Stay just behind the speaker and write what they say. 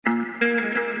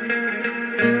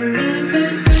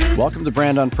Welcome to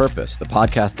Brand on Purpose, the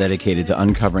podcast dedicated to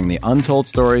uncovering the untold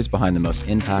stories behind the most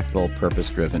impactful,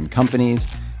 purpose-driven companies,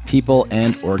 people,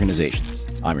 and organizations.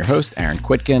 I'm your host, Aaron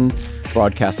Quitkin,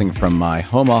 broadcasting from my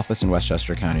home office in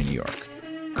Westchester County, New York.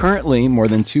 Currently, more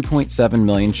than 2.7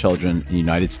 million children in the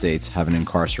United States have an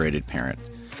incarcerated parent.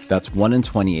 That's 1 in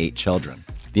 28 children.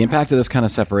 The impact of this kind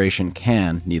of separation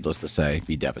can, needless to say,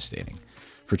 be devastating.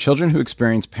 For children who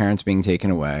experience parents being taken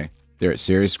away, they're at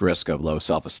serious risk of low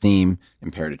self-esteem,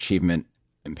 impaired achievement,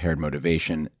 impaired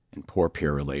motivation, and poor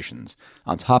peer relations,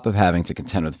 on top of having to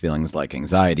contend with feelings like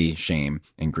anxiety, shame,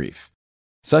 and grief.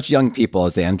 Such young people,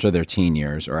 as they enter their teen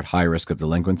years, are at high risk of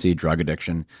delinquency, drug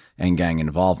addiction, and gang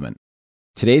involvement.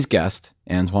 Today's guest,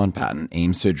 Antoine Patton,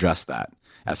 aims to address that.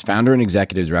 As founder and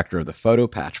executive director of the Photo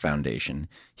Patch Foundation,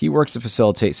 he works to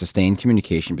facilitate sustained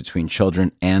communication between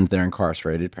children and their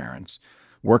incarcerated parents,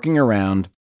 working around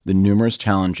the numerous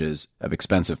challenges of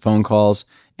expensive phone calls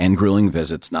and grueling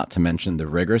visits, not to mention the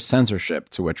rigorous censorship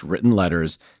to which written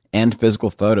letters and physical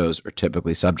photos are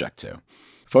typically subject to.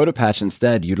 PhotoPatch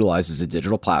instead utilizes a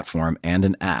digital platform and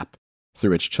an app through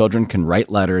which children can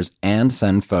write letters and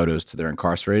send photos to their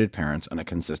incarcerated parents on a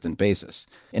consistent basis.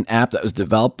 An app that was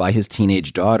developed by his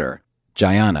teenage daughter,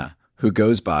 Jayana, who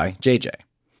goes by JJ.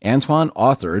 Antoine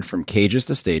authored From Cages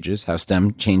to Stages, How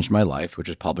STEM Changed My Life, which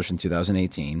was published in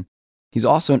 2018. He's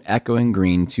also an Echoing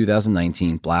Green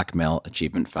 2019 Black Male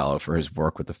Achievement Fellow for his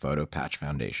work with the Photo Patch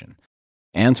Foundation.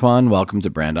 Antoine, welcome to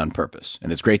Brand on Purpose. And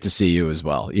it's great to see you as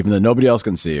well. Even though nobody else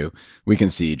can see you, we can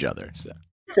see each other. So.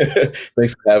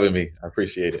 Thanks for having me. I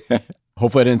appreciate it.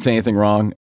 Hopefully I didn't say anything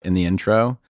wrong in the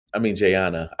intro. I mean,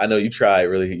 Jayana. I know you tried,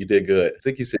 really. You did good. I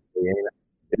think you said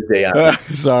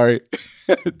Jayana. Sorry.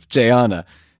 It's Jayana.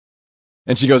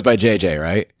 And she goes by JJ,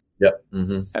 right? Yep.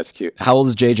 Mm-hmm. That's cute. How old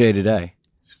is JJ today?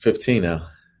 She's 15 now.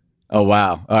 Oh,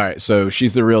 wow. All right. So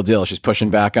she's the real deal. She's pushing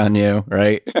back on you,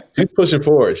 right? She's pushing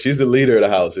forward. She's the leader of the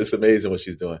house. It's amazing what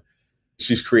she's doing.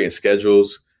 She's creating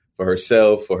schedules for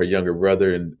herself, for her younger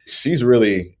brother, and she's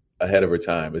really ahead of her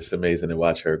time. It's amazing to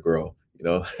watch her grow, you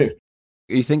know?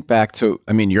 You think back to,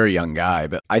 I mean, you're a young guy,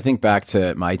 but I think back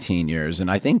to my teen years, and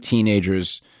I think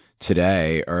teenagers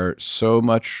today are so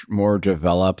much more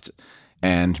developed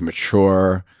and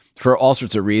mature for all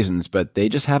sorts of reasons, but they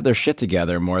just have their shit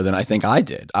together more than I think I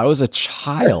did. I was a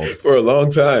child. For a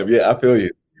long time. Yeah, I feel you.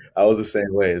 I was the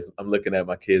same way. I'm looking at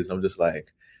my kids and I'm just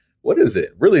like, what is it?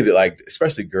 Really, like,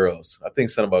 especially girls. I think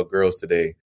something about girls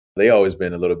today, they always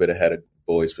been a little bit ahead of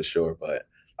boys for sure, but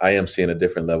I am seeing a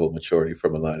different level of maturity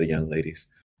from a lot of young ladies.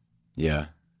 Yeah.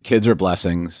 Kids are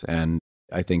blessings. And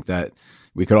I think that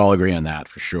we could all agree on that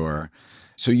for sure.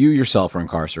 So you yourself were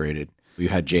incarcerated. You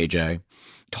had JJ.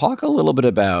 Talk a little bit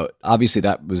about, obviously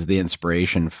that was the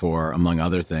inspiration for, among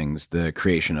other things, the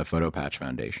creation of Photo Patch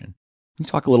Foundation. Can you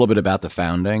talk a little bit about the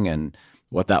founding and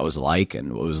what that was like,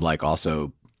 and what it was like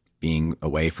also being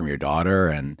away from your daughter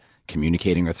and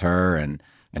communicating with her, and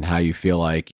how you feel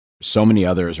like so many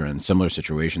others are in similar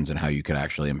situations and how you could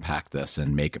actually impact this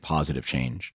and make a positive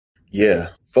change? Yeah.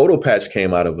 Photo Patch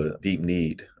came out of a deep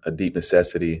need, a deep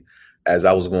necessity as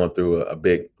I was going through a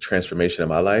big transformation in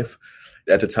my life.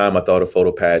 At the time, I thought of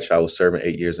Photo Patch. I was serving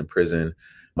 8 years in prison.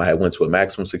 I had went to a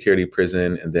maximum security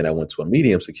prison, and then I went to a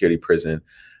medium security prison.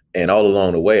 And all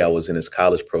along the way, I was in this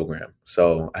college program.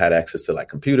 So I had access to like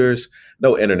computers,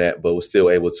 no internet, but was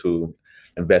still able to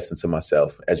invest into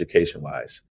myself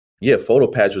education-wise. Yeah, Photo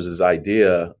Patch was this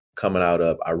idea coming out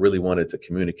of, I really wanted to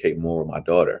communicate more with my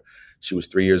daughter. She was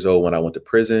 3 years old when I went to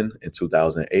prison in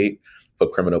 2008 for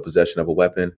criminal possession of a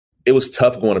weapon. It was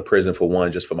tough going to prison for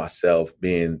one, just for myself,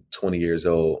 being 20 years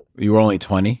old. You were only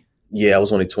 20? Yeah, I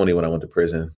was only 20 when I went to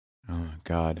prison. Oh, my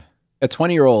God. A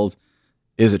 20-year-old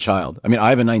is a child. I mean, I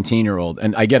have a 19-year-old,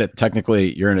 and I get it.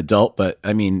 Technically, you're an adult, but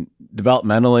I mean,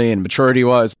 developmentally and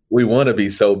maturity-wise. We want to be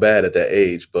so bad at that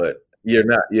age, but you're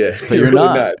not. Yeah, but you're really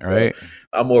not, right?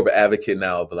 I'm more of an advocate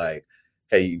now of like,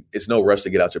 hey, it's no rush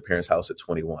to get out your parents' house at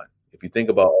 21. If you think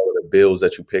about all of the bills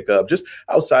that you pick up, just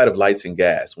outside of lights and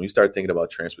gas, when you start thinking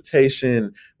about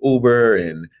transportation, Uber,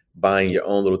 and buying your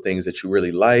own little things that you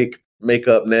really like,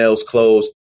 makeup, nails,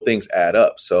 clothes, things add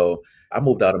up. So I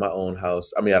moved out of my own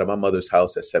house. I mean, out of my mother's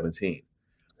house at 17.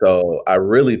 So I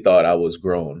really thought I was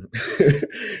grown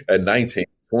at 19,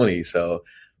 20. So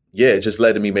yeah, it just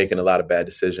led to me making a lot of bad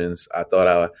decisions. I thought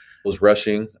I was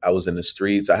rushing. I was in the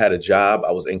streets. I had a job.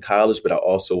 I was in college, but I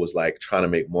also was like trying to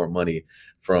make more money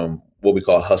from what we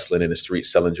call hustling in the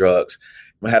streets, selling drugs.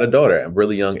 I had a daughter at a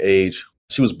really young age.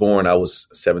 She was born, I was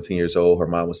 17 years old. Her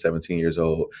mom was 17 years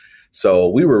old. So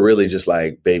we were really just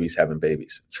like babies having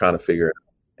babies, trying to figure it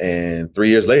out. And 3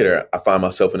 years later, I find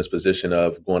myself in this position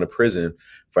of going to prison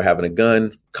for having a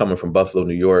gun, coming from Buffalo,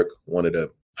 New York, one of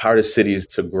the hardest cities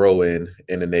to grow in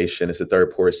the nation. It's the third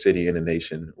poorest city in the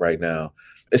nation right now.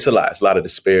 It's a lot. It's a lot of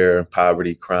despair,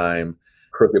 poverty, crime,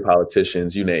 crooked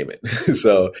politicians, you name it.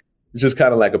 So it's just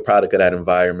kind of like a product of that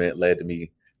environment led to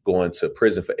me going to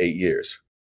prison for 8 years.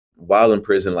 While in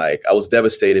prison, like I was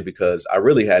devastated because I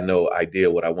really had no idea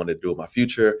what I wanted to do with my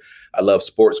future. I loved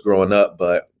sports growing up,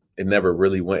 but it never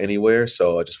really went anywhere.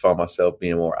 So I just found myself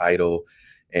being more idle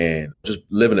and just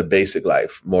living a basic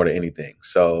life more than anything.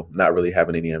 So not really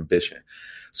having any ambition.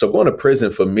 So going to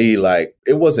prison for me, like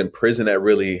it wasn't prison that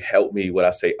really helped me, what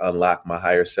I say, unlock my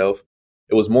higher self.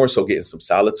 It was more so getting some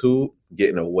solitude,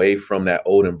 getting away from that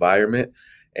old environment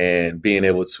and being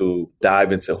able to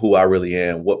dive into who I really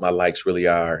am, what my likes really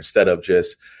are, instead of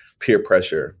just peer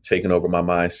pressure taking over my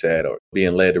mindset or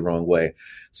being led the wrong way.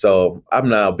 So I'm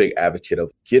now a big advocate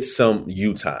of get some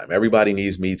you time. Everybody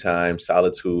needs me time,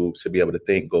 solitude, to be able to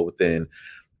think, go within.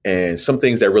 And some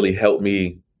things that really helped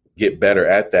me get better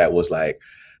at that was like,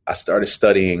 I started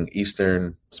studying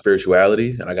Eastern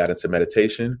spirituality and I got into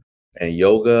meditation and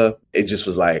yoga. It just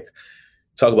was like,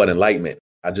 talk about enlightenment.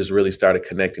 I just really started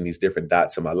connecting these different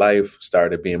dots in my life,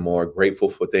 started being more grateful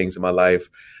for things in my life.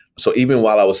 So even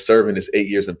while I was serving this 8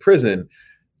 years in prison,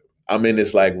 I'm in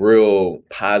this like real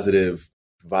positive,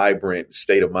 vibrant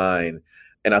state of mind.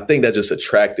 And I think that just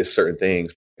attracted certain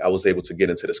things. I was able to get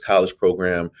into this college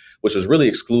program, which was really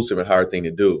exclusive and hard thing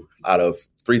to do. Out of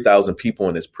 3,000 people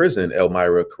in this prison,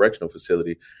 Elmira Correctional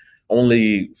Facility,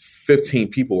 only 15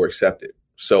 people were accepted.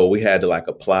 So we had to like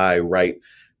apply, write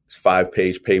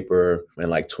 5-page paper in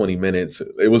like 20 minutes.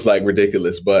 It was like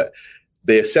ridiculous, but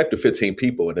they accepted 15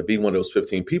 people. And to be one of those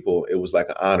 15 people, it was like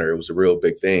an honor. It was a real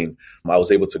big thing. I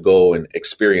was able to go and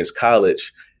experience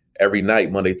college every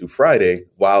night, Monday through Friday,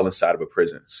 while inside of a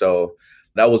prison. So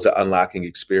that was an unlocking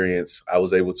experience. I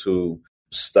was able to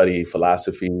study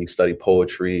philosophy, study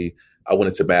poetry. I went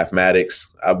into mathematics.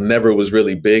 I never was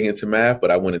really big into math, but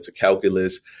I went into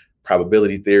calculus,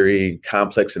 probability theory,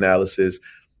 complex analysis.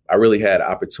 I really had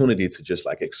opportunity to just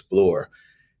like explore.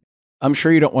 I'm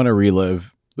sure you don't want to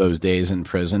relive those days in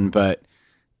prison, but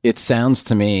it sounds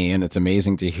to me, and it's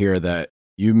amazing to hear that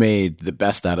you made the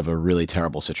best out of a really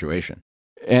terrible situation.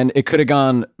 And it could have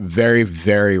gone very,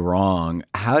 very wrong.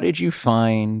 How did you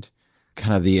find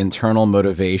kind of the internal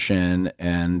motivation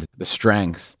and the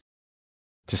strength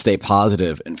to stay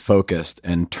positive and focused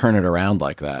and turn it around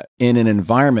like that in an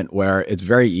environment where it's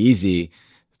very easy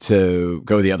to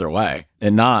go the other way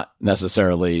and not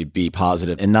necessarily be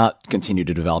positive and not continue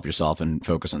to develop yourself and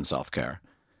focus on self-care?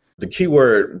 The key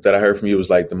word that I heard from you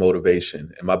was like the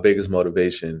motivation. And my biggest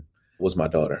motivation was my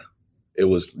daughter. It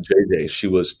was JJ. She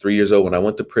was 3 years old when I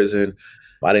went to prison.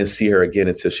 I didn't see her again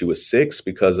until she was 6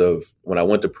 because of when I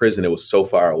went to prison, it was so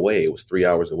far away. It was 3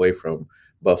 hours away from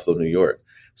Buffalo, New York.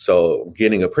 So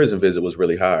getting a prison visit was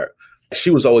really hard. She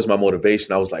was always my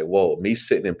motivation. I was like, whoa, me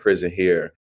sitting in prison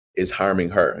here is harming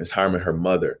her. It's harming her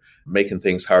mother, making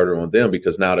things harder on them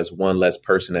because now there's one less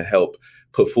person to help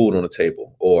put food on the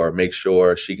table or make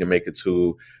sure she can make it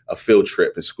to a field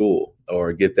trip in school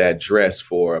or get that dress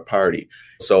for a party.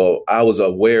 So I was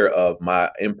aware of my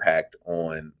impact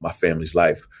on my family's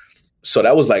life. So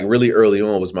that was like really early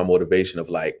on was my motivation of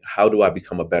like, how do I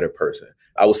become a better person?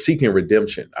 I was seeking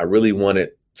redemption. I really wanted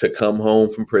to come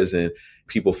home from prison.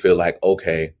 People feel like,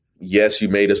 okay, yes, you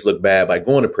made us look bad by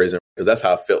going to prison because that's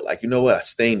how I felt like, you know what? I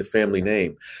stained the family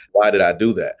name. Why did I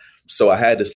do that? So I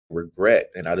had this regret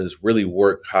and I just really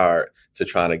worked hard to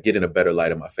try to get in a better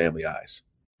light in my family eyes.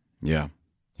 Yeah.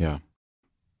 Yeah.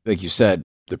 Like you said,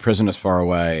 the prison is far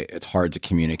away. It's hard to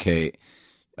communicate.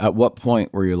 At what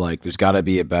point were you like, there's got to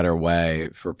be a better way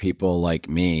for people like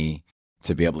me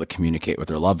to be able to communicate with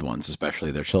their loved ones,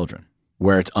 especially their children,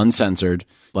 where it's uncensored,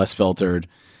 less filtered,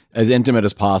 as intimate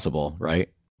as possible, right?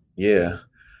 Yeah.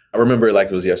 I remember it like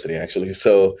it was yesterday, actually.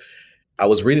 So I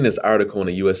was reading this article in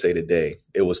the USA Today.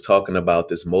 It was talking about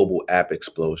this mobile app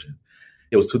explosion.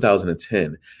 It was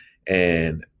 2010.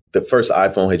 And the first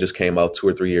iPhone had just came out 2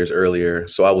 or 3 years earlier.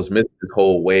 So I was missing this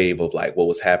whole wave of like what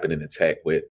was happening in tech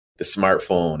with the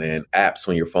smartphone and apps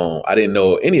on your phone. I didn't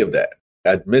know any of that.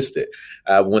 I missed it.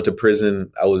 I went to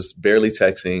prison. I was barely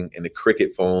texting and the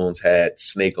Cricket phones had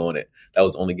Snake on it. That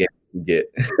was the only game you could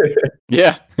get.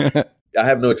 Yeah. I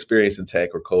have no experience in tech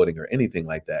or coding or anything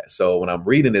like that. So when I'm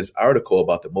reading this article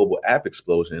about the mobile app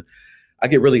explosion, I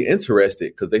get really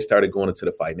interested because they started going into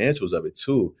the financials of it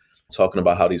too, talking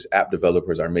about how these app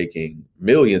developers are making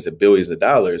millions and billions of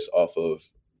dollars off of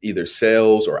either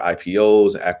sales or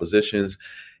IPOs and acquisitions.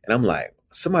 And I'm like,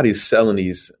 somebody's selling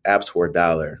these apps for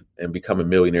 $1 and becoming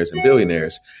millionaires and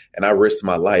billionaires. And I risked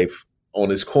my life on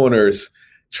his corners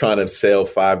trying to sell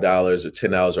 $5 or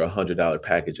 $10 or $100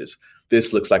 packages.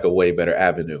 This looks like a way better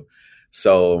avenue.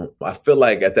 So I feel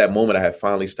like at that moment, I had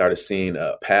finally started seeing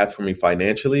a path for me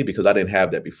financially because I didn't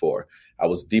have that before. I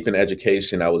was deep in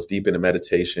education. I was deep into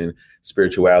meditation,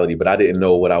 spirituality, but I didn't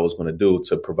know what I was going to do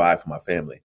to provide for my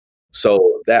family.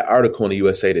 So that article in the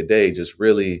USA Today just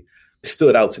really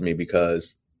stood out to me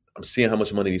because I'm seeing how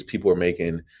much money these people are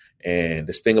making. And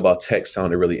this thing about tech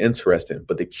sounded really interesting.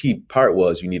 But the key part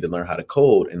was you need to learn how to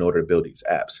code in order to build these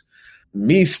apps.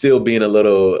 Me still being a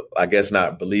little, I guess,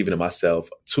 not believing in myself,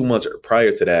 2 months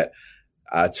prior to that,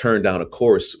 I turned down a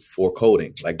course for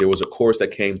coding. Like there was a course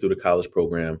that came through the college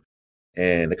program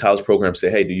and the college program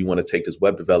said, hey, do you want to take this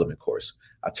web development course?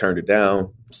 I turned it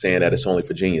down saying that it's only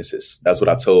for geniuses. That's what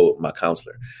I told my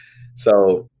counselor.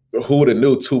 So who would have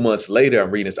knew 2 months later,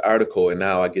 I'm reading this article and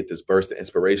now I get this burst of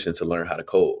inspiration to learn how to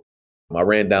code. I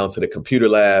ran down to the computer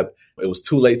lab. It was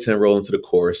too late to enroll into the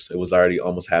course. It was already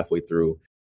almost halfway through.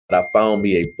 But I found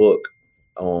me a book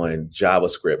on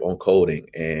JavaScript, on coding.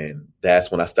 And that's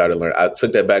when I started learning. I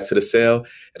took that back to the cell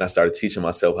and I started teaching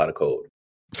myself how to code.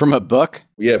 From a book?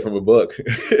 Yeah, from a book.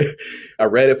 I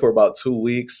read it for about 2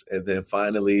 weeks. And then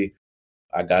finally,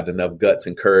 I got enough guts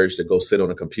and courage to go sit on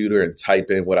a computer and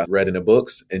type in what I read in the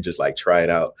books and just like try it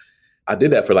out. I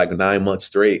did that for like 9 months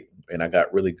straight and I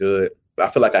got really good. I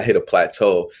feel like I hit a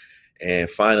plateau. And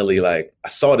finally, like I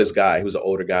saw this guy, he was an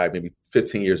older guy, maybe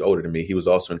 15 years older than me. He was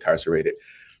also incarcerated.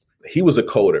 He was a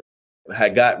coder. I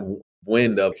had got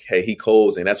wind of, hey, he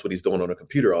codes and that's what he's doing on a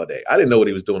computer all day. I didn't know what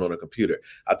he was doing on a computer.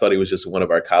 I thought he was just one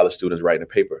of our college students writing a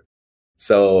paper.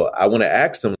 So I went to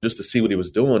ask him just to see what he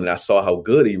was doing. And I saw how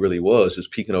good he really was,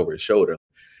 just peeking over his shoulder.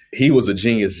 He was a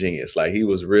genius. Like he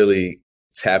was really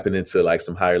tapping into like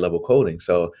some higher level coding.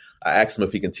 So I asked him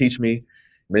if he can teach me,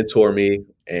 mentor me,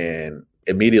 and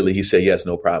immediately he said, yes,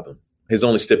 no problem. His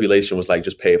only stipulation was like,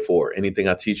 just pay it forward. Anything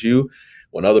I teach you,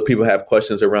 when other people have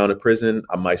questions around the prison,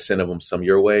 I might send them some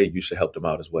your way. You should help them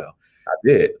out as well. I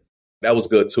did. That was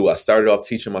good too. I started off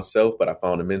teaching myself, but I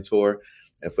found a mentor.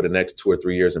 And for the next 2 or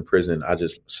 3 years in prison, I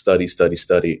just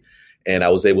studied. And I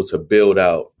was able to build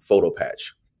out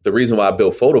PhotoPatch. The reason why I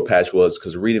built PhotoPatch was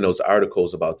because reading those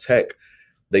articles about tech,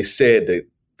 they said that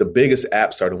the biggest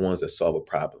apps are the ones that solve a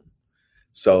problem.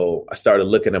 So I started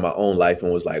looking at my own life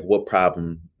and was like, what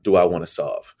problem do I want to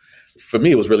solve? For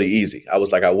me, it was really easy. I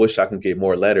was like, I wish I could get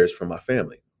more letters from my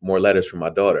family, more letters from my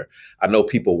daughter. I know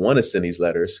people want to send these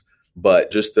letters,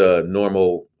 but just the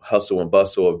normal hustle and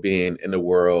bustle of being in the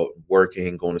world,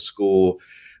 working, going to school,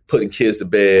 putting kids to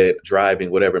bed,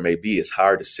 driving, whatever it may be, it's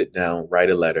hard to sit down, write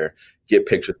a letter, get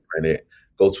pictures printed,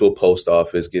 go to a post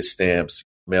office, get stamps,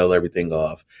 mail everything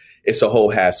off. It's a whole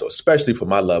hassle, especially for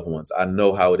my loved ones. I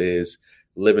know how it is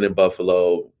living in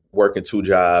Buffalo, working 2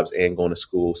 jobs and going to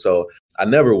school. So I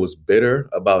never was bitter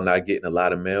about not getting a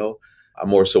lot of mail. I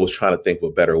more so was trying to think of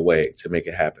a better way to make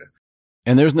it happen.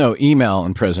 And there's no email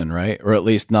in prison, right? Or at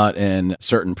least not in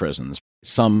certain prisons.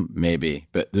 Some maybe,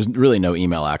 but there's really no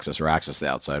email access or access to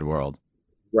the outside world.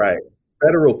 Right.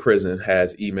 Federal prison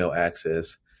has email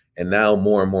access, and now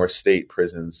more and more state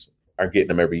prisons are getting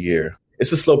them every year.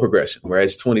 It's a slow progression,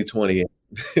 whereas 2020,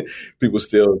 people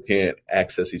still can't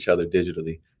access each other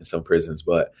digitally in some prisons.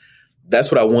 But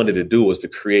that's what I wanted to do, was to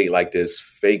create like this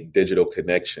fake digital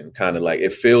connection, kind of like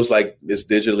it feels like it's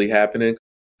digitally happening.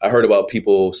 I heard about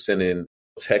people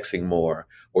texting more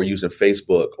or using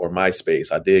Facebook or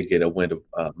MySpace. I did get a wind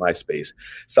of MySpace.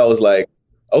 So I was like,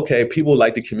 okay, people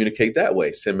like to communicate that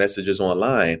way, send messages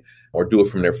online or do it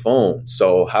from their phone.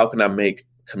 So how can I make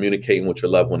communicating with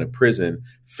your loved one in prison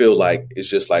feel like it's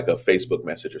just like a Facebook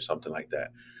message or something like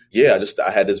that? Yeah,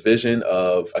 I had this vision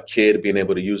of a kid being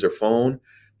able to use their phone,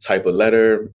 type a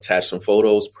letter, attach some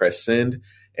photos, press send.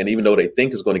 And even though they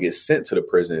think it's going to get sent to the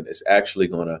prison, it's actually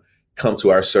going to come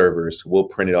to our servers. We'll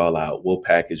print it all out. We'll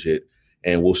package it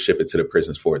and we'll ship it to the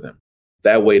prisons for them.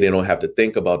 That way, they don't have to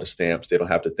think about the stamps. They don't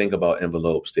have to think about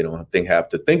envelopes. They don't have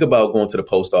to think about going to the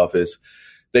post office.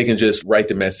 They can just write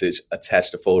the message,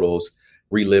 attach the photos,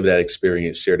 relive that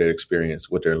experience, share that experience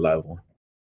with their loved one.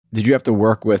 Did you have to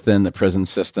work within the prison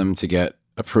system to get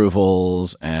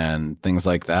approvals and things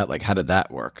like that? Like, how did that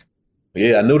work?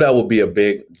 Yeah, I knew that would be a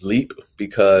big leap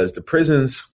because the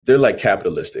prisons, they're like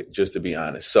capitalistic, just to be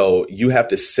honest. So you have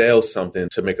to sell something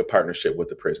to make a partnership with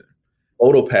the prison.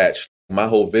 PhotoPatch, my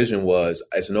whole vision was,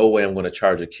 there's no way I'm going to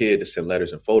charge a kid to send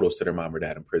letters and photos to their mom or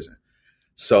dad in prison.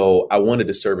 So I wanted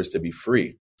the service to be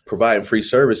free. Providing free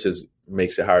services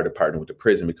makes it hard to partner with the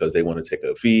prison because they want to take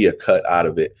a fee, a cut out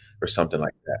of it or something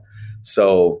like that.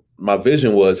 So my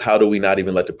vision was, how do we not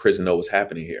even let the prison know what's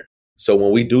happening here? So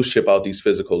when we do ship out these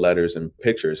physical letters and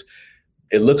pictures,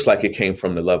 it looks like it came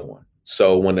from the loved one.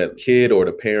 So when the kid or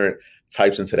the parent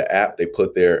types into the app, they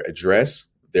put their address,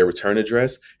 their return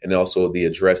address, and also the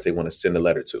address they want to send the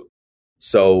letter to.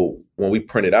 So when we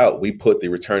print it out, we put the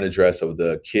return address of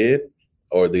the kid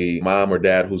or the mom or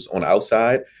dad who's on the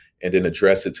outside, and then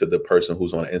address it to the person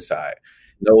who's on the inside.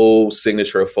 No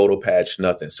signature, photo patch,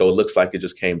 nothing. So it looks like it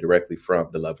just came directly from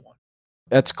the loved one.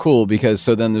 That's cool, because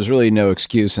so then there's really no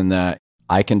excuse in that.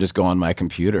 I can just go on my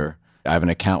computer. I have an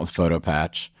account with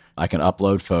PhotoPatch. I can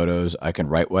upload photos. I can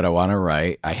write what I want to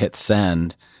write. I hit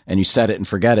send, and you set it and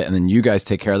forget it. And then you guys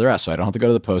take care of the rest. So I don't have to go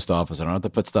to the post office. I don't have to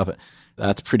put stuff in.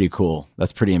 That's pretty cool.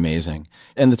 That's pretty amazing.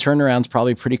 And the turnaround's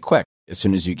probably pretty quick. As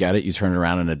soon as you get it, you turn it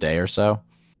around in a day or so.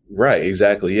 Right,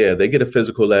 exactly. Yeah, they get a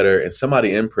physical letter, and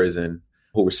somebody in prison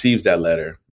who receives that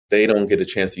letter, they don't get a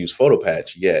chance to use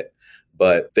PhotoPatch yet,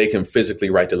 but they can physically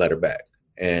write the letter back.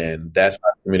 And that's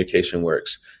how communication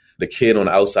works. The kid on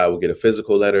the outside will get a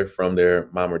physical letter from their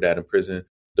mom or dad in prison.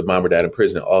 The mom or dad in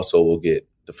prison also will get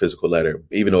the physical letter,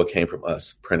 even though it came from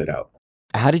us, printed out.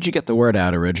 How did you get the word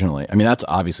out originally? I mean, that's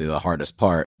obviously the hardest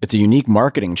part. It's a unique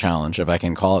marketing challenge, if I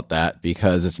can call it that,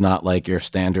 because it's not like your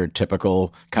standard,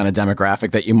 typical kind of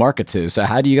demographic that you market to. So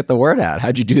how do you get the word out?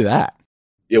 How'd you do that?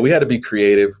 Yeah, we had to be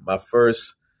creative. My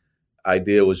first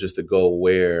idea was just to go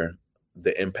where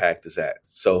the impact is at.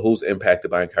 So who's impacted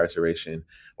by incarceration,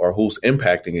 or who's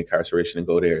impacting incarceration, and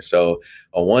go there. So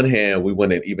on one hand, we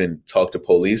wouldn't even talk to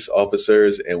police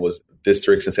officers and was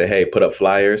districts and say, hey, put up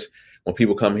flyers. When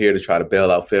people come here to try to bail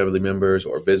out family members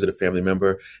or visit a family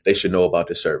member, they should know about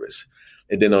the service.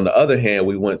 And then on the other hand,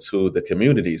 we went to the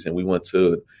communities and we went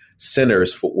to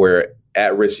centers for where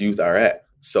at-risk youth are at.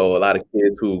 So a lot of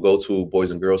kids who go to Boys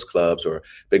and Girls Clubs or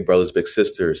Big Brothers, Big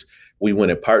Sisters, we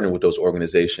went and partnered with those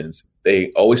organizations.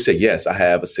 They always say, yes, I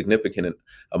have a significant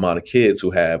amount of kids who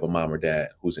have a mom or dad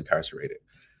who's incarcerated.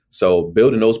 So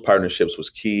building those partnerships was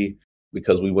key,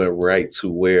 because we went right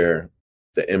to where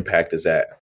the impact is at.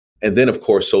 And then, of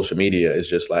course, social media is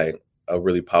just like a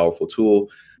really powerful tool.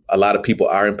 A lot of people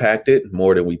are impacted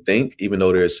more than we think, even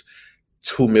though there's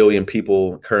 2 million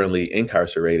people currently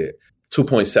incarcerated,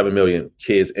 2.7 million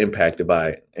kids impacted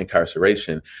by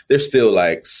incarceration. There's still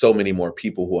like so many more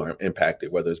people who are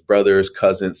impacted, whether it's brothers,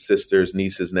 cousins, sisters,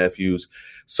 nieces, nephews.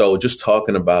 So just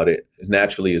talking about it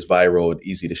naturally is viral and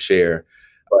easy to share.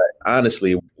 But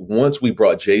honestly, once we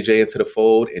brought JJ into the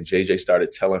fold and JJ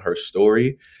started telling her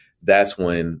story, that's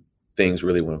when things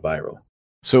really went viral.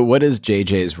 So what is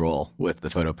JJ's role with the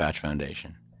PhotoPatch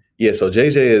Foundation? Yeah, so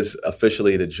JJ is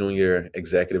officially the junior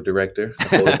executive director of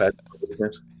PhotoPatch.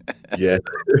 Yeah.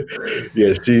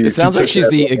 Yeah, it sounds like she's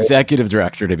the executive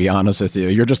director, to be honest with you.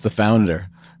 You're just the founder.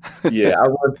 Yeah,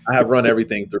 I have run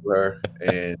everything through her,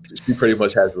 and she pretty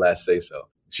much has the last say so.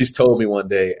 She's told me one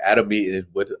day at a meeting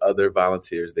with other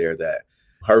volunteers there that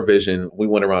her vision, we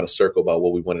went around a circle about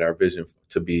what we wanted our vision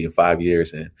to be in 5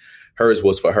 years, and hers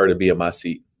was for her to be in my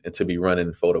seat and to be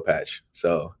running PhotoPatch.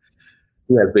 So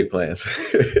we have big plans.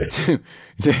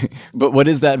 But what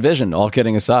is that vision, all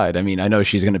kidding aside? I mean, I know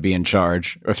she's going to be in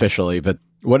charge officially, but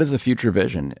what is the future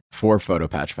vision for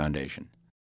PhotoPatch Foundation?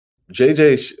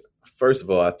 JJ, first of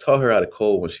all, I taught her how to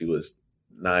code when she was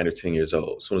 9 or 10 years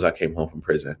old, as soon as I came home from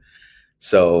prison.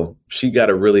 So she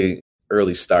got a really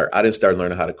early start. I didn't start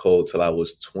learning how to code till I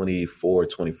was 24,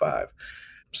 25.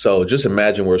 So just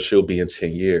imagine where she'll be in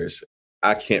 10 years.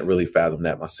 I can't really fathom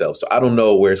that myself. So I don't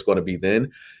know where it's going to be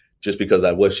then, just because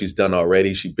of what she's done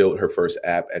already. She built her first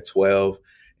app at 12,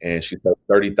 and she sent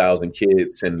 30,000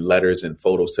 kids send letters and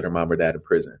photos to their mom or dad in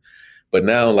prison. But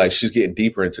now, like, she's getting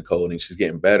deeper into coding. She's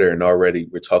getting better. And already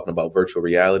we're talking about virtual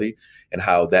reality and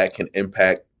how that can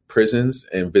impact prisons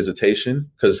and visitation.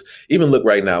 Because even look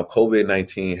right now,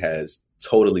 COVID-19 has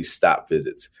totally stopped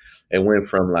visits and went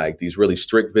from like these really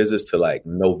strict visits to like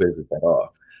no visits at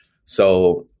all.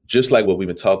 So just like what we've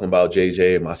been talking about,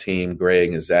 JJ and my team,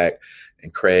 Greg and Zach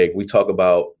and Craig, we talk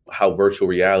about how virtual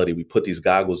reality, we put these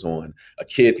goggles on. A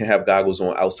kid can have goggles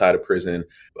on outside of prison.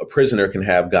 A prisoner can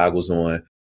have goggles on,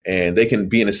 and they can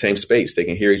be in the same space. They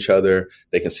can hear each other.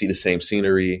 They can see the same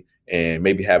scenery and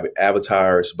maybe have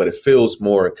avatars, but it feels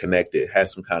more connected,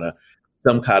 has some kind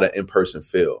of in-person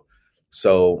feel.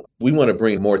 So we want to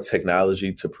bring more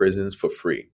technology to prisons for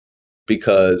free,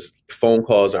 because phone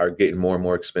calls are getting more and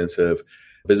more expensive.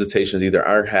 Visitations either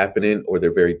aren't happening or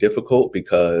they're very difficult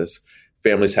because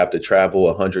families have to travel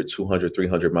 100, 200,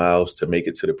 300 miles to make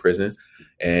it to the prison.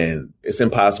 And it's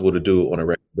impossible to do on a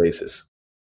regular basis.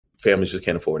 Families just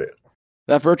can't afford it.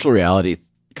 That virtual reality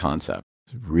concept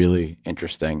is really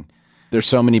interesting. There's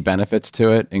so many benefits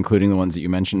to it, including the ones that you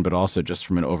mentioned, but also just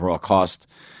from an overall cost,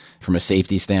 from a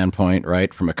safety standpoint,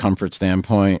 right? From a comfort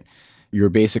standpoint. You're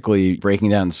basically breaking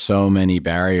down so many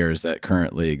barriers that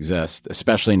currently exist,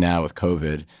 especially now with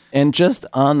COVID. And just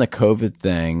on the COVID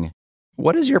thing,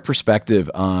 what is your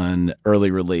perspective on early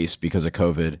release because of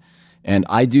COVID? And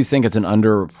I do think it's an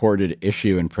underreported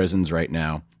issue in prisons right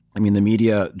now. I mean, the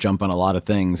media jump on a lot of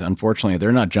things. Unfortunately,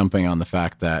 they're not jumping on the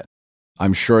fact that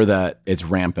I'm sure that it's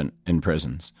rampant in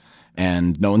prisons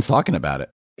and no one's talking about it.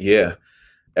 Yeah.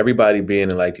 Everybody being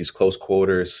in like these close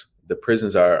quarters, the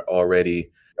prisons are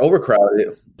already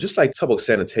overcrowded. Just like talk about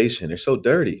sanitation, they're so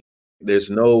dirty. There's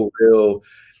no real,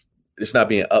 it's not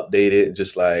being updated,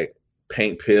 just like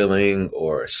paint peeling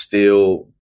or steel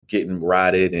getting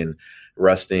rotted and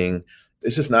rusting.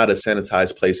 It's just not a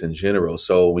sanitized place in general.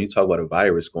 So when you talk about a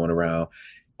virus going around,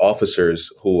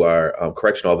 officers who are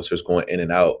correctional officers going in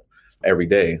and out every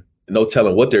day, no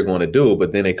telling what they're going to do,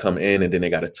 but then they come in and then they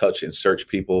got to touch and search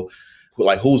people.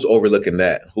 Like, who's overlooking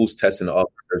that? Who's testing the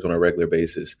officers on a regular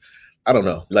basis? I don't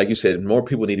know. Like you said, more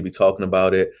people need to be talking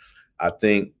about it. I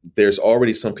think there's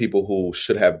already some people who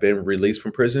should have been released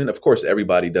from prison. Of course,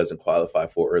 everybody doesn't qualify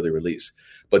for early release,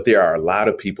 but there are a lot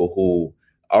of people who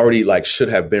already like should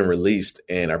have been released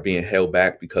and are being held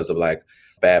back because of like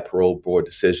bad parole board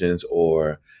decisions,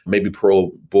 or maybe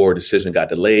parole board decision got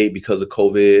delayed because of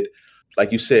COVID.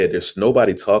 Like you said, there's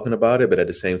nobody talking about it, but at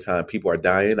the same time, people are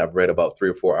dying. I've read about 3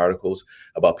 or 4 articles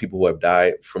about people who have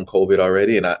died from COVID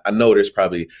already. And I know there's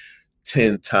probably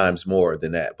 10 times more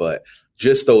than that, but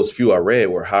just those few I read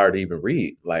were hard to even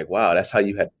read. Like, wow, that's how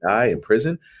you had to die in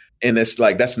prison. And it's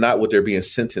like, that's not what they're being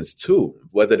sentenced to,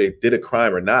 whether they did a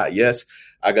crime or not. Yes,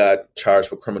 I got charged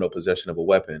for criminal possession of a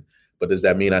weapon, but does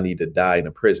that mean I need to die in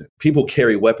a prison? People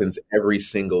carry weapons every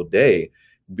single day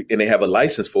and they have a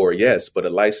license for it, yes, but a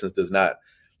license does not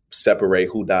separate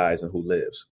who dies and who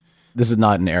lives. This is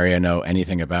not an area I know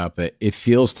anything about, but it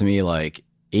feels to me like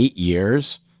 8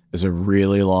 years is a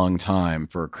really long time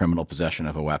for criminal possession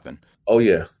of a weapon. Oh,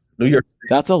 yeah. New York.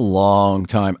 That's a long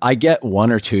time. I get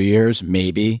 1 or 2 years,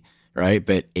 maybe, right?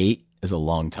 But 8 is a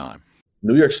long time.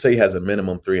 New York State has a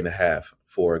minimum 3.5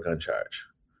 for a gun charge,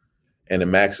 and the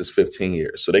max is 15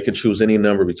 years. So they can choose any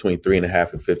number between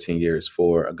 3.5 and 15 years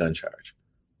for a gun charge.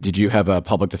 Did you have a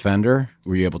public defender?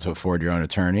 Were you able to afford your own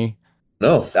attorney?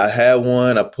 No, I had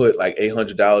one. I put like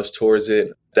 $800 towards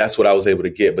it. That's what I was able to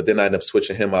get. But then I ended up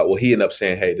switching him out. Well, he ended up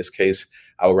saying, hey, this case,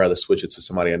 I would rather switch it to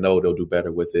somebody I know they'll do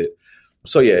better with it.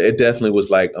 So, yeah, it definitely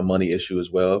was like a money issue as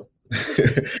well.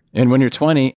 And when you're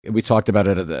 20, we talked about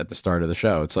it at the start of the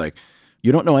show. It's like,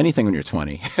 you don't know anything when you're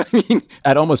 20. I mean,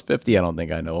 at almost 50, I don't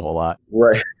think I know a whole lot.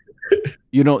 Right.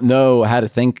 You don't know how to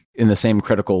think in the same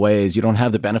critical ways. You don't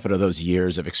have the benefit of those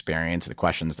years of experience, the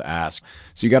questions to ask.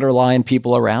 So you got to rely on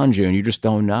people around you, and you just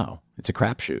don't know. It's a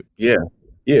crapshoot. Yeah.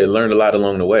 Yeah. Learned a lot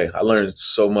along the way. I learned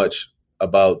so much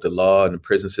about the law and the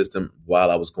prison system while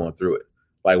I was going through it.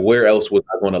 Like, where else was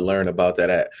I going to learn about that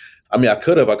at? I mean, I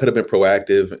could have been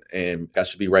proactive, and I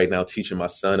should be right now teaching my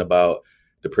son about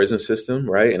the prison system,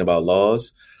 right? And about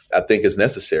laws. I think it's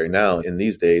necessary now in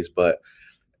these days. But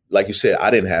like you said,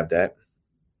 I didn't have that,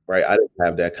 right? I didn't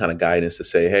have that kind of guidance to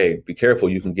say, hey, be careful.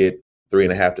 You can get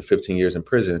 3.5 to 15 years in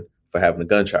prison for having a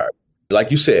gun charge.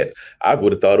 Like you said, I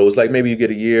would have thought it was like maybe you get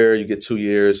a year, you get 2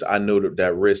 years. I knew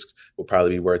that risk would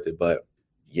probably be worth it. But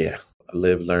yeah, I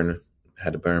lived, learned,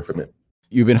 had to burn from it.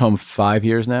 You've been home 5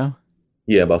 years now?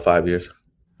 Yeah, about 5 years.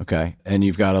 Okay. And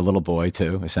you've got a little boy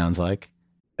too, it sounds like.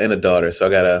 And a daughter. So I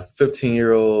got a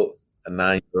 15-year-old, a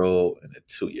 9-year-old, and a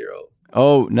 2-year-old.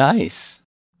 Oh, nice.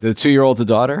 The 2-year-old's a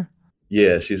daughter?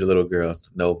 Yeah, she's a little girl,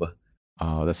 Nova.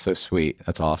 Oh, that's so sweet.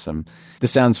 That's awesome.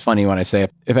 This sounds funny when I say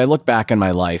it. If I look back in my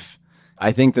life,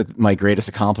 I think that my greatest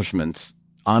accomplishments,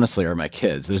 honestly, are my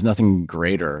kids. There's nothing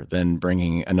greater than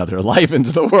bringing another life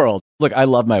into the world. Look, I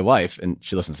love my wife, and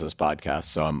she listens to this podcast,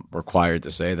 so I'm required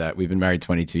to say that. We've been married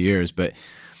 22 years, but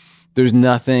there's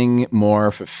nothing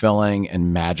more fulfilling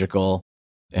and magical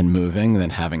and moving than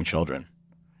having children.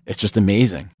 It's just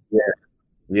amazing.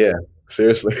 Yeah.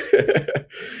 Seriously.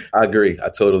 I agree. I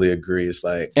totally agree. It's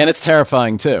like, and it's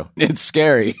terrifying too. It's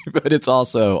scary, but it's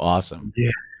also awesome.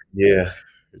 Yeah.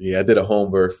 I did a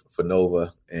home birth for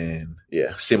Nova, and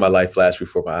see my life flash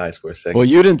before my eyes for a second. Well,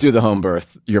 you didn't do the home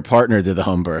birth. Your partner did the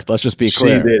home birth. Let's just be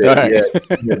clear. She did it. Right.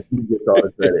 Yeah. She gets all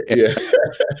the credit. Yeah.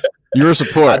 Your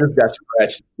support. I just got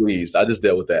scratched and squeezed. I just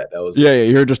dealt with that. That was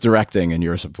You're just directing and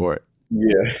your support.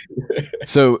 Yeah.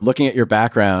 So looking at your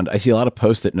background, I see a lot of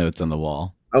Post-it notes on the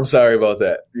wall. I'm sorry about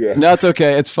that. Yeah. No, it's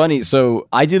okay. It's funny. So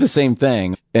I do the same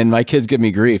thing, and my kids give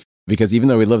me grief because even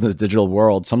though we live in this digital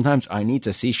world, sometimes I need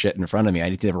to see shit in front of me. I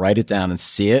need to write it down and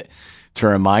see it to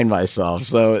remind myself.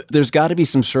 So there's got to be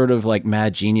some sort of like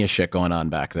mad genius shit going on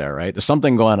back there, right? There's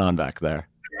something going on back there.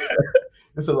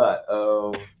 It's a lot.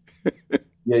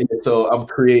 Yeah. So I'm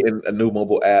creating a new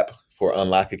mobile app for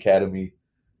Unlock Academy.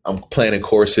 I'm planning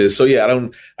courses. So yeah,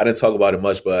 I didn't talk about it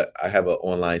much, but I have an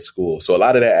online school. So a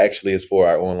lot of that actually is for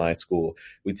our online school.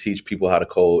 We teach people how to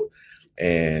code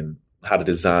and how to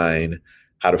design,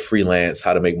 how to freelance,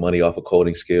 how to make money off of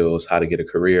coding skills, how to get a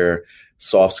career,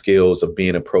 soft skills of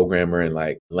being a programmer and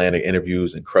like landing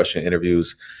interviews and crushing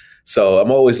interviews. So I'm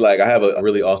always like, I have a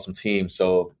really awesome team.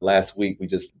 So last week we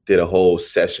just did a whole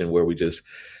session where we just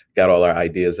got all our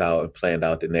ideas out and planned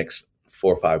out the next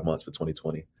 4 or 5 months for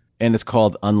 2020. And it's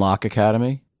called Unlock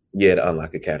Academy? Yeah, the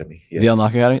Unlock Academy. Yes. The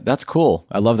Unlock Academy? That's cool.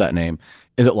 I love that name.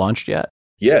 Is it launched yet?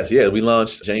 Yes. Yeah. We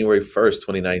launched January 1st,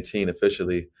 2019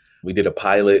 officially. We did a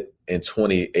pilot in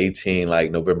 2018, like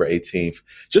November 18th,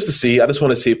 just to see. I just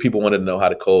want to see if people wanted to know how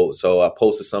to code. So I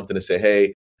posted something to say,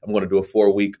 hey, I'm going to do a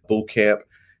 4-week boot camp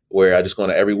where I just going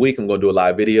to every week, I'm going to do a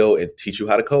live video and teach you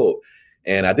how to code.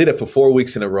 And I did it for 4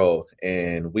 weeks in a row.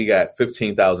 And we got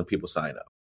 15,000 people sign up.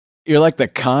 You're like the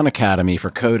Khan Academy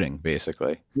for coding,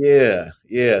 basically. Yeah.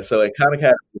 So Khan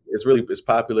Academy it's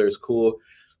popular, it's cool.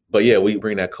 But yeah, we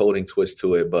bring that coding twist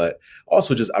to it. But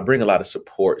also I bring a lot of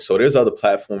support. So there's other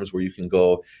platforms where you can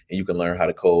go and you can learn how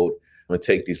to code and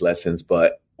take these lessons.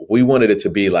 But we wanted it to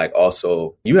be like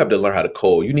also, you have to learn how to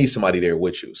code. You need somebody there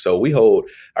with you. So we hold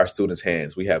our students'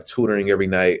 hands. We have tutoring every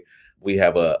night. We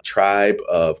have a tribe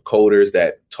of coders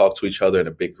that talk to each other in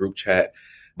a big group chat.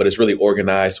 But it's really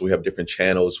organized. So we have different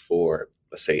channels for,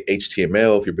 let's say,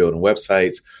 HTML if you're building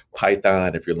websites,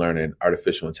 Python if you're learning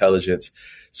artificial intelligence.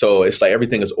 So it's like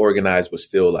everything is organized, but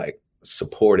still like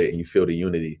supported and you feel the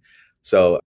unity.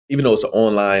 So even though it's an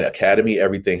online academy,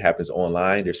 everything happens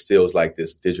online. There still is like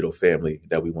this digital family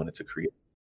that we wanted to create.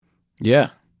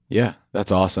 Yeah.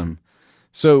 That's awesome.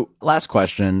 So last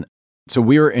question. So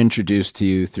we were introduced to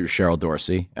you through Cheryl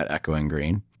Dorsey at Echoing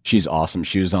Green. She's awesome.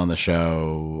 She was on the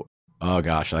show,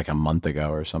 like a month ago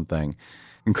or something.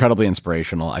 Incredibly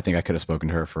inspirational. I think I could have spoken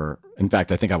to her in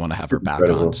fact, I think I want to have her back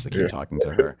on just to keep talking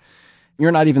to her.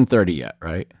 You're not even 30 yet,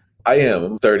 right? I am.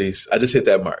 I'm 30. I just hit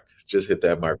that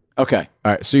mark. Okay.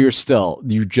 All right. So you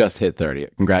just hit 30.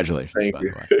 Congratulations. Thank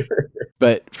you.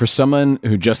 But for someone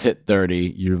who just hit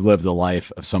 30, you live the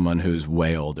life of someone who's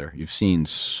way older. You've seen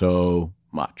so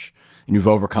much and you've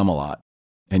overcome a lot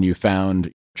and you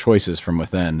found choices from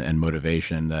within and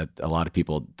motivation that a lot of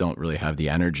people don't really have the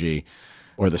energy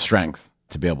or the strength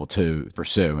to be able to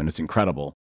pursue. And it's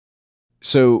incredible.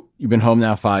 So you've been home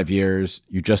now 5 years.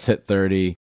 You just hit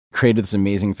 30, created this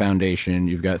amazing foundation.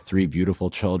 You've got 3 beautiful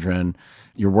children.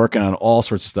 You're working on all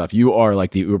sorts of stuff. You are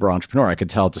like the Uber entrepreneur. I could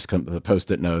tell just the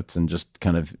Post-it notes and just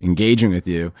kind of engaging with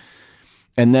you.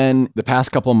 And then the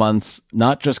past couple of months,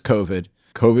 not just COVID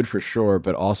for sure,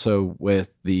 but also with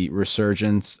the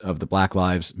resurgence of the Black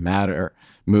Lives Matter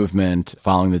movement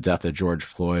following the death of George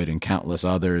Floyd and countless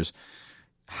others.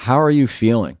 How are you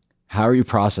feeling? How are you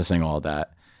processing all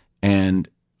that? And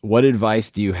what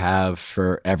advice do you have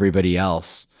for everybody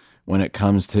else when it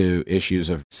comes to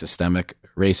issues of systemic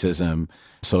racism,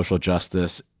 social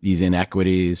justice, these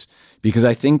inequities? Because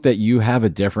I think that you have a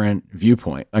different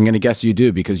viewpoint. I'm going to guess you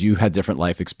do because you had different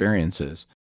life experiences.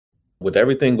 With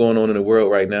everything going on in the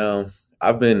world right now,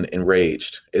 I've been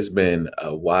enraged. It's been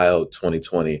a wild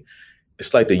 2020.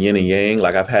 It's like the yin and yang.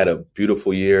 Like I've had a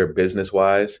beautiful year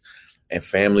business-wise. And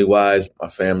family-wise, my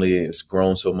family has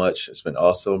grown so much. It's been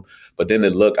awesome. But then to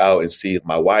look out and see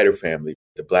my wider family,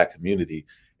 the Black community,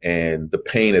 and the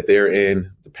pain that they're in,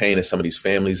 the pain that some of these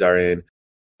families are in,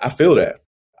 I feel that.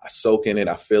 I soak in it.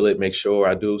 I feel it, make sure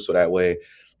I do. So that way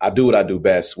I do what I do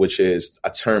best, which is I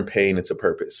turn pain into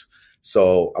purpose.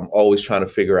 So I'm always trying to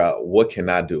figure out what can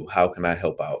I do? How can I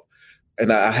help out?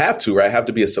 And I have to, right? I have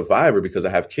to be a survivor because I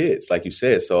have kids, like you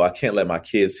said. So I can't let my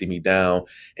kids see me down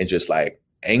and just like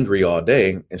angry all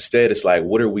day. Instead, it's like,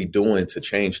 what are we doing to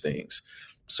change things?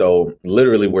 So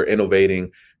literally, we're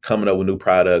innovating, coming up with new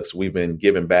products. We've been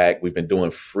giving back. We've been doing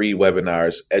free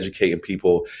webinars, educating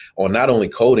people on not only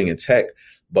coding and tech,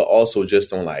 but also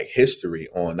just on like history,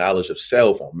 on knowledge of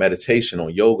self, on meditation,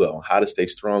 on yoga, on how to stay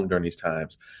strong during these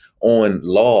times, on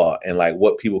law and like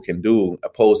what people can do,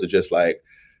 opposed to just like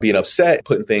being upset,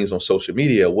 putting things on social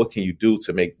media. What can you do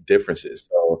to make differences?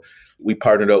 So we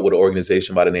partnered up with an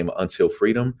organization by the name of Until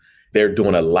Freedom. They're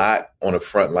doing a lot on the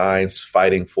front lines,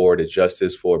 fighting for the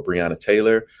justice for Breonna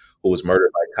Taylor, who was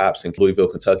murdered by cops in Louisville,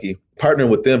 Kentucky.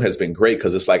 Partnering with them has been great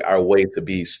because it's like our way to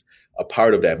be a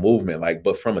part of that movement, like,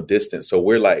 but from a distance. So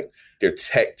we're like their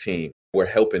tech team. We're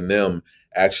helping them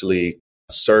actually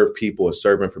serve people and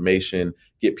serve information,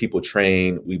 get people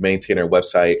trained. We maintain our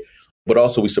website. but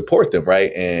also we support them,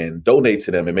 right? And donate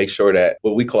to them and make sure that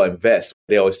what we call invest.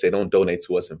 They always say, don't donate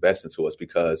to us, invest into us,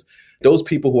 because those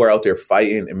people who are out there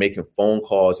fighting and making phone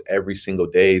calls every single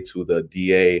day to the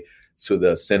DA, to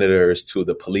the senators, to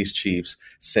the police chiefs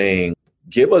saying,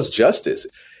 give us justice.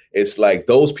 It's like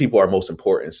those people are most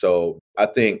important. So I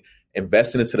think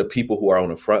investing into the people who are on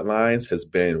the front lines has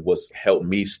been what's helped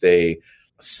me stay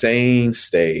sane,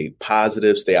 stay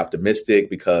positive, stay optimistic,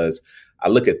 because I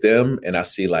look at them and I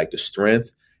see like the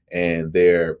strength and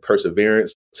their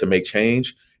perseverance to make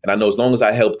change. And I know as long as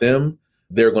I help them,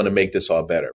 they're going to make this all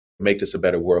better, make this a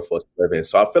better world for us to live in.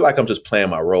 So I feel like I'm just playing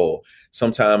my role.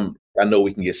 Sometimes I know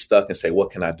we can get stuck and say,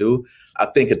 what can I do? I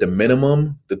think at the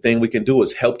minimum, the thing we can do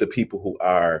is help the people who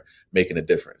are making a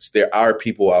difference. There are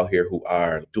people out here who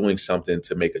are doing something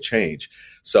to make a change.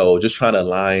 So just trying to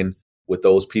align with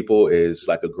those people is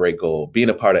like a great goal. Being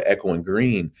a part of Echo and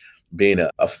Green, being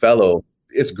a fellow,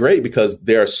 it's great because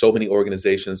there are so many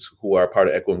organizations who are part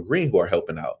of Echo and Green who are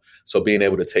helping out. So being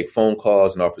able to take phone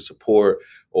calls and offer support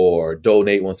or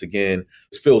donate once again,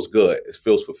 it feels good. It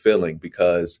feels fulfilling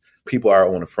because people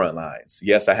are on the front lines.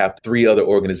 Yes, I have 3 other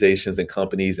organizations and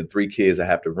companies and 3 kids I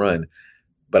have to run,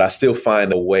 but I still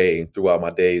find a way throughout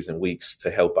my days and weeks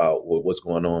to help out with what's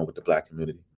going on with the Black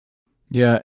community.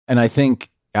 Yeah. And I think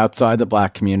outside the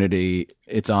Black community,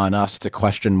 it's on us to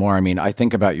question more. I mean, I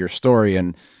think about your story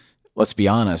and let's be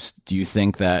honest, do you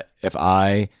think that if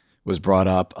I was brought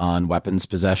up on weapons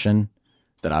possession,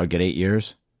 that I would get 8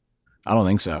 years? I don't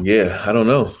think so. Yeah, I don't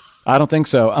know. I don't think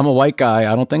so. I'm a white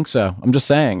guy. I don't think so. I'm just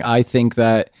saying, I think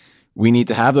that we need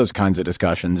to have those kinds of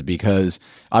discussions because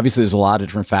obviously there's a lot of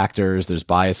different factors. There's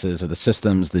biases of the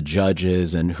systems, the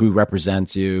judges, and who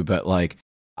represents you. But like,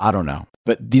 I don't know.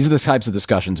 But these are the types of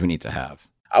discussions we need to have.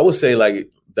 I would say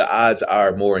like the odds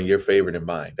are more in your favor than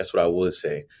mine. That's what I would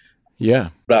say. Yeah.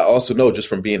 But I also know just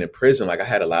from being in prison, like I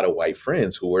had a lot of white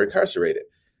friends who were incarcerated,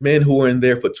 men who were in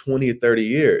there for 20 or 30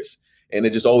 years. And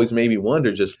it just always made me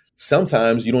wonder, just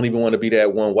sometimes you don't even want to be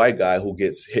that one white guy who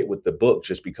gets hit with the book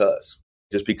just because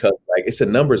like it's a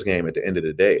numbers game at the end of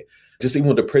the day. Just even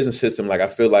with the prison system, like I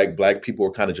feel like Black people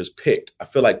were kind of just picked. I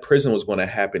feel like prison was going to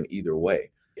happen either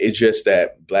way. It's just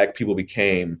that Black people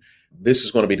became, this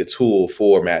is going to be the tool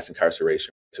for mass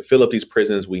incarceration. To fill up these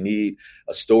prisons, we need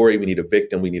a story, we need a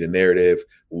victim, we need a narrative.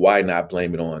 Why not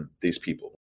blame it on these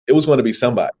people? It was going to be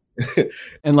somebody.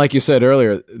 And like you said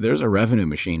earlier, there's a revenue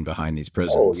machine behind these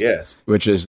prisons. Oh, yes. Which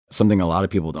is something a lot of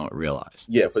people don't realize.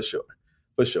 Yeah, for sure.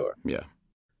 For sure. Yeah.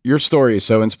 Your story is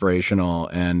so inspirational.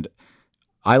 And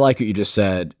I like what you just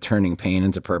said, turning pain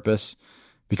into purpose,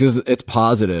 because it's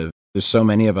positive. There's so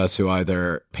many of us who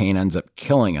either pain ends up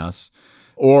killing us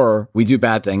or we do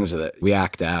bad things with it. We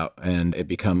act out and it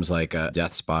becomes like a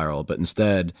death spiral. But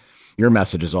instead, your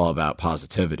message is all about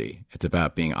positivity. It's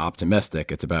about being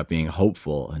optimistic. It's about being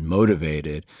hopeful and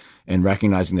motivated and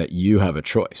recognizing that you have a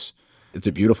choice. It's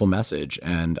a beautiful message.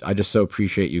 And I just so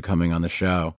appreciate you coming on the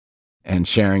show and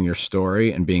sharing your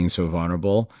story and being so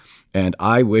vulnerable. And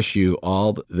I wish you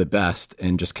all the best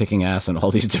in just kicking ass on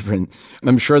all these different,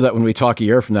 I'm sure that when we talk a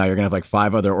year from now, you're going to have like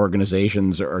 5 other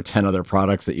organizations or 10 other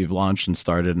products that you've launched and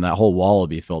started, and that whole wall will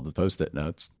be filled with Post-it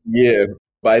notes. Yeah.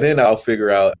 By then I'll figure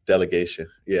out delegation.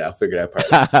 Yeah, I'll figure that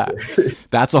part out.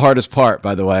 That's the hardest part,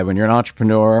 by the way. When you're an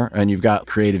entrepreneur and you've got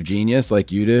creative genius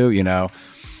like you do, you know,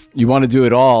 you want to do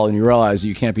it all and you realize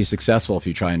you can't be successful if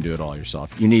you try and do it all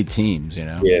yourself. You need teams, you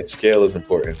know? Yeah, scale is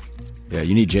important. Yeah,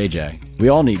 you need JJ. We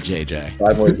all need JJ.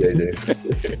 5 more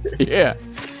JJ. Yeah.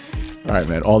 All right,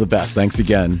 man. All the best. Thanks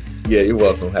again. Yeah, you're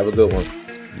welcome. Have a good one.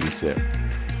 You too.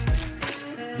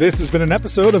 This has been an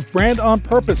episode of Brand on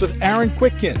Purpose with Aaron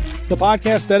Kwittken, the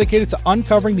podcast dedicated to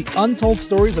uncovering the untold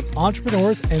stories of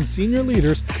entrepreneurs and senior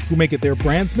leaders who make it their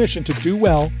brand's mission to do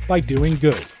well by doing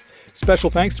good. Special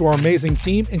thanks to our amazing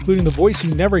team, including the voice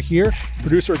you never hear,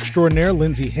 producer extraordinaire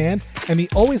Lindsay Hand, and the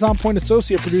always on point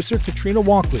associate producer Katrina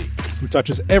Walkley, who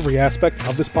touches every aspect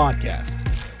of this podcast.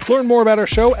 Learn more about our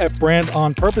show at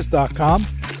brandonpurpose.com,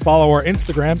 follow our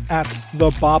Instagram at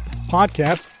The Bop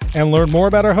Podcast, and learn more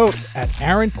about our host at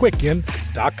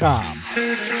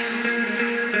aaronkwittken.com.